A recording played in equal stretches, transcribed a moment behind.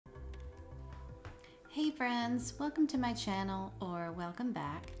Hey friends, welcome to my channel, or welcome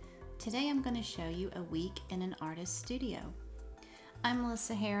back. Today I'm going to show you a week in an artist's studio. I'm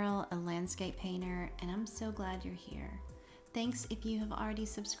Melissa Harrell, a landscape painter, and I'm so glad you're here. Thanks if you have already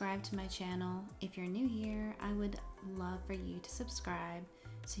subscribed to my channel. If you're new here, I would love for you to subscribe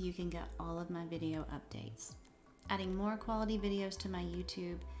so you can get all of my video updates. Adding more quality videos to my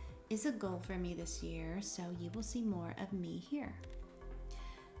YouTube is a goal for me this year, so you will see more of me here.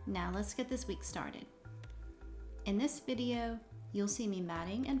 Now let's get this week started. In this video, you'll see me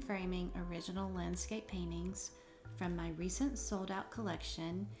matting and framing original landscape paintings from my recent sold-out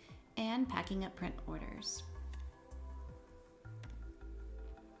collection and packing up print orders.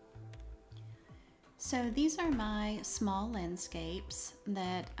 So these are my small landscapes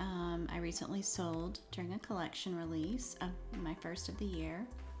that I recently sold during a collection release of my first of the year.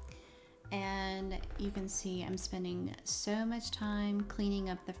 And you can see I'm spending so much time cleaning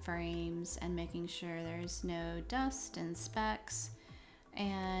up the frames and making sure there's no dust and specks.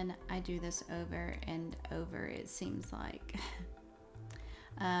 And I do this over and over, it seems like.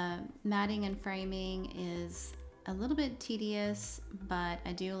 Matting and framing is a little bit tedious, but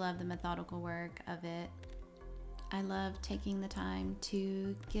I do love the methodical work of it. I love taking the time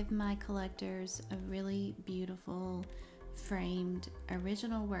to give my collectors a really beautiful framed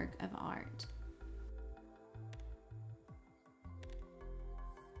original work of art.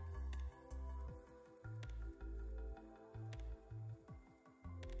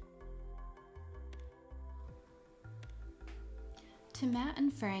 To mat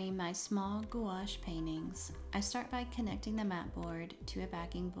and frame my small gouache paintings, I start by connecting the mat board to a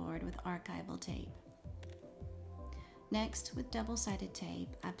backing board with archival tape. Next, with double-sided tape,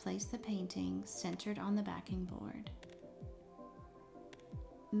 I place the painting centered on the backing board.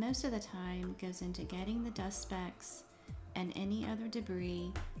 Most of the time goes into getting the dust specks and any other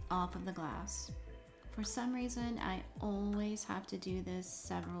debris off of the glass. For some reason, I always have to do this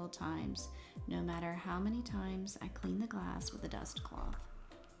several times, no matter how many times I clean the glass with a dust cloth.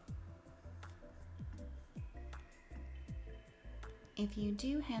 If you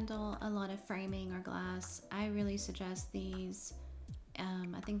do handle a lot of framing or glass, I really suggest these.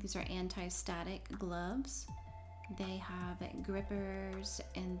 I think these are anti-static gloves. They have grippers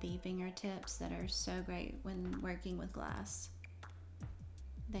in the fingertips that are so great when working with glass.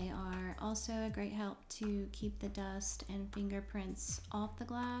 They are also a great help to keep the dust and fingerprints off the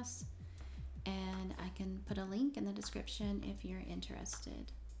glass, and I can put a link in the description if you're interested.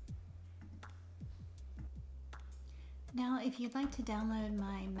 Now, if you'd like to download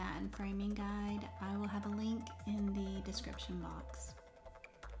my mat and framing guide, I will have a link in the description box.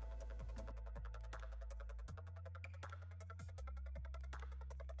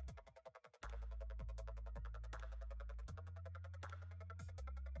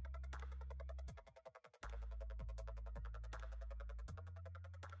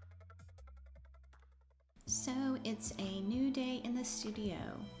 So it's a new day in the studio.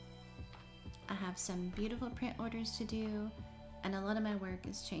 I have some beautiful print orders to do, and a lot of my work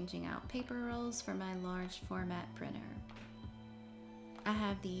is changing out paper rolls for my large format printer. I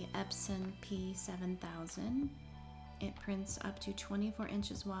have the Epson P7000. It prints up to 24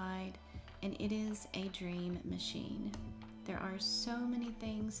 inches wide, and it is a dream machine. There are so many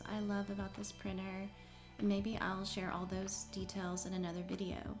things I love about this printer, and maybe I'll share all those details in another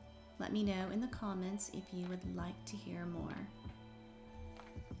video. Let me know in the comments if you would like to hear more.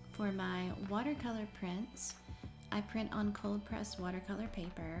 For my watercolor prints, I print on cold pressed watercolor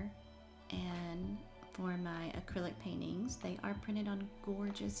paper, and for my acrylic paintings, they are printed on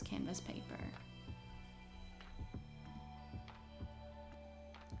gorgeous canvas paper.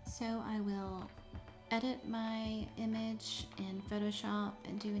 So I will edit my image in Photoshop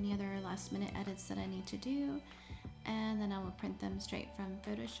and do any other last minute edits that I need to do, and then I will print them straight from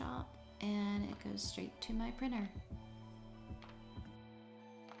Photoshop, and it goes straight to my printer.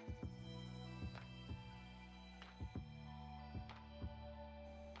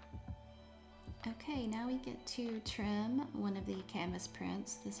 Okay, now we get to trim one of the canvas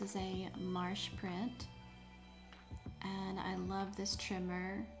prints. This is a marsh print, and I love this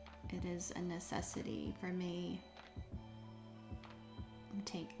trimmer. It is a necessity for me. I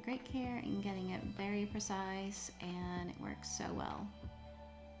take great care in getting it very precise, and it works so well.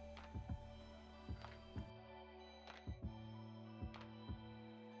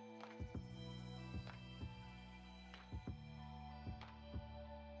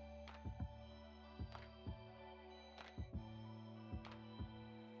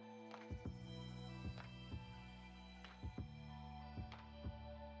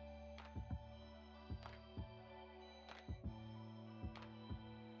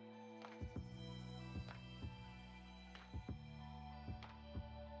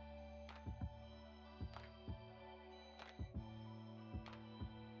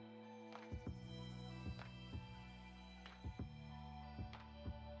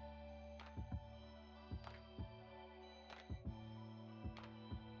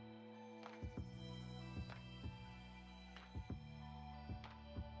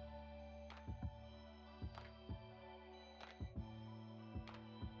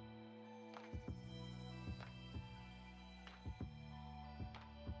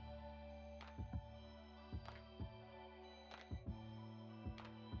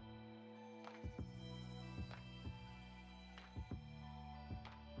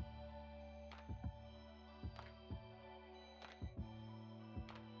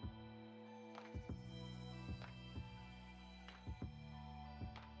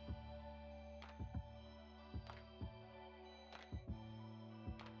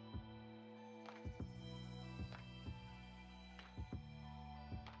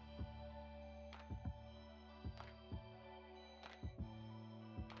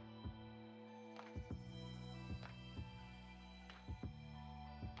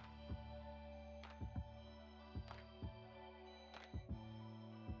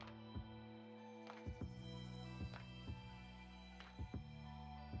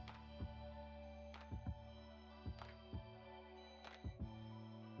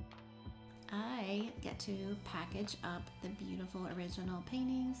 I get to package up the beautiful original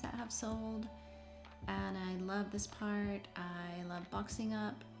paintings that have sold, and I love this part. I love boxing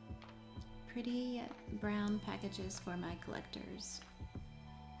up pretty brown packages for my collectors.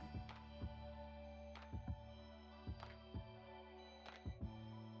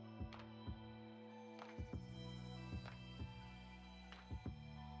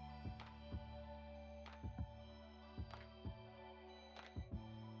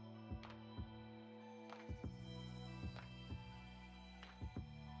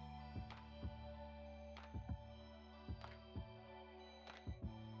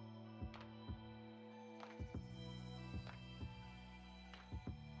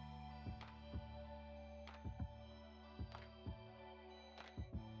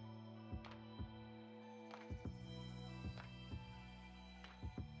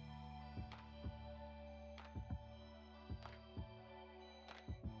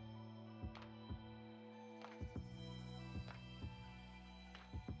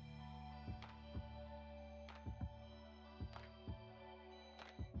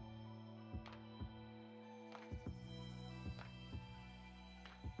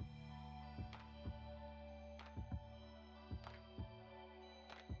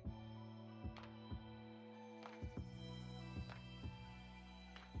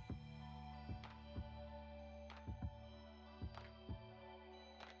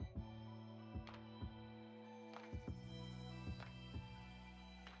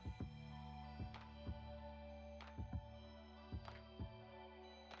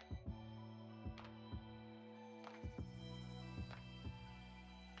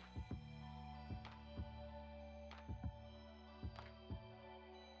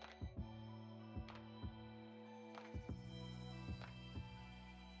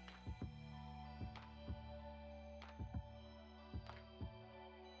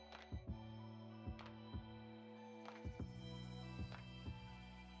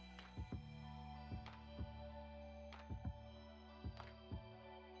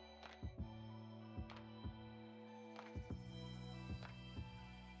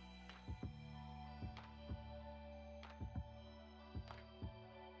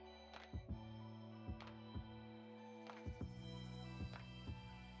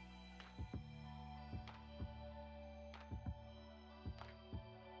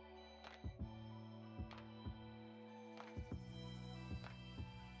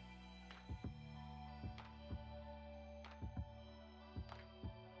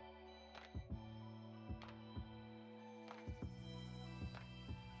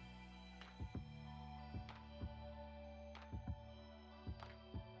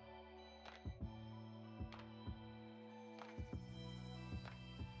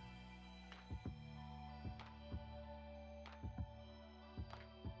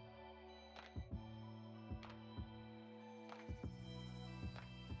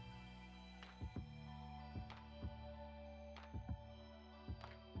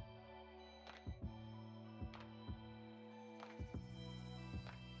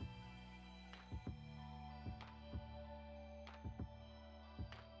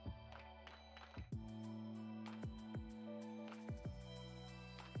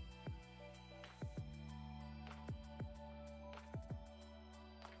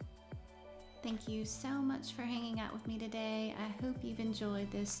 Thank you so much for hanging out with me today. I hope you've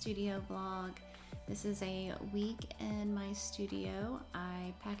enjoyed this studio vlog. This is a week in my studio.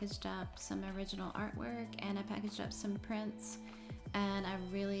 I packaged up some original artwork and I packaged up some prints, and I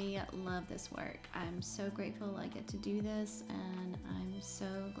really love this work. I'm so grateful I get to do this, and I'm so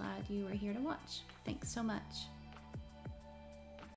glad you were here to watch. Thanks so much.